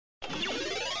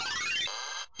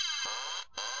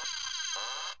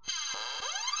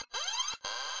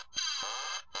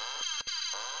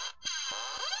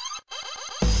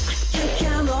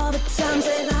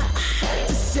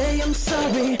I'm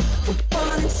sorry. We're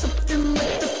wanting something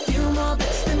with a few more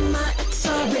bits than my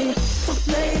Atari. We'll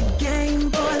play a game,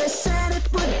 boy, they said it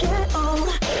would get old.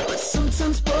 But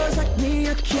sometimes boys like me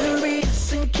are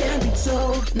curious and can't be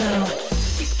told. Now,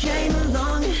 you came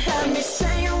along and had me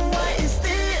saying, what is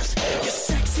this? Your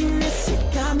sexiness,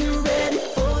 it got me ready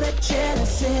for that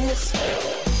Genesis.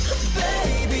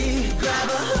 Baby, grab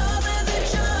a hold of the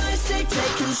joystick,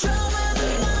 take control of the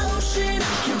motion.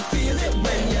 I can feel it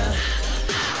when you,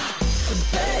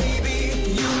 baby,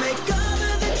 you make all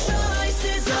of the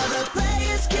choices. Other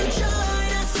players can join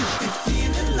us if you're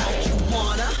feeling like you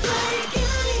wanna play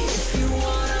games. If you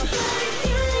wanna play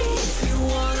games, if you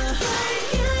wanna play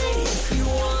games, if you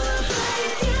wanna play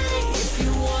games, if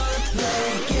you wanna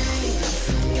play games,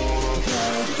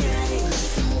 play games,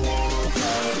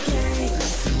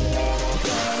 play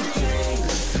games,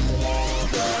 play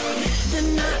games. Then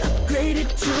I upgraded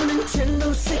to Nintendo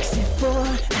 64,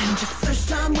 and your first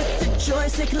time with the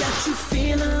joystick left you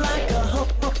feeling like a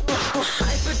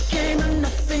hyper gamer,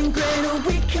 nothing greater,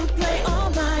 we can play all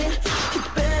night. You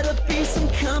better be some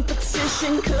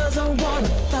competition, cause I wanna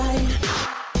fight.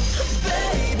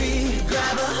 Baby,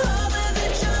 grab a hold of the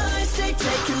joystick,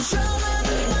 take control of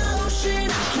the motion.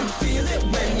 I can feel it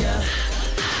when you,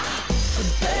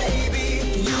 baby,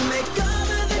 you make all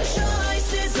of the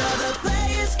choices. Other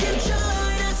players can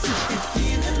join us if you're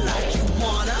feeling like you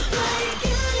wanna play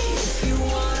games. If you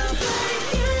wanna play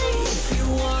games, if you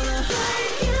wanna play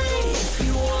games, if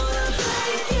you wanna play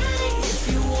games, if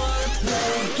you wanna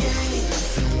play games,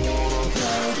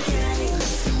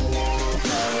 play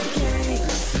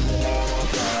games,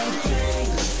 play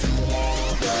games, play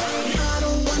games. I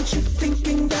don't want you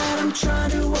thinking that I'm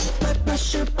trying to apply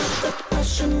pressure, but the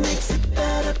pressure makes it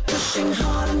better. Pushing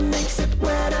harder makes it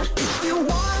wetter. If you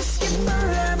wanna skip the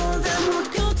level, then we'll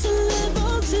go to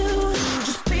level 2.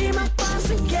 Just be my boss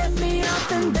and get me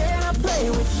up, and then I'll play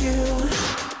with you.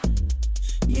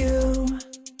 You,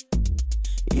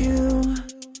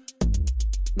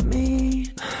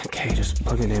 me. Okay, just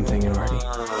plug the damn thing in already.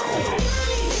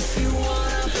 If you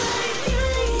wanna play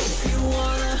games, if you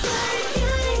wanna play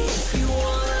games, if you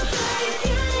wanna play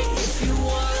games, if you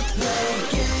wanna play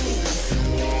games,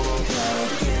 play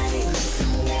games,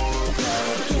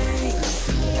 play games,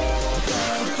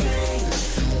 play games.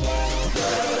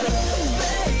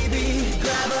 Baby,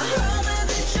 grab a hold of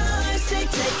the joystick,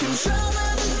 take control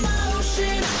of the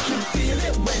motion. I can feel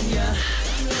it when you,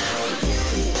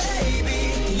 baby,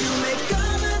 you make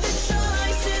all of the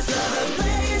choices. Other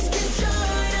players can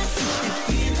join us if you're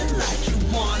feeling like you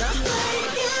wanna play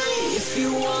games. If you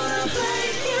wanna play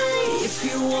games, if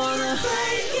you wanna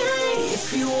play games, if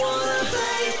you wanna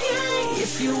play games,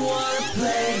 if you wanna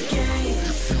play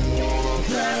games,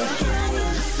 play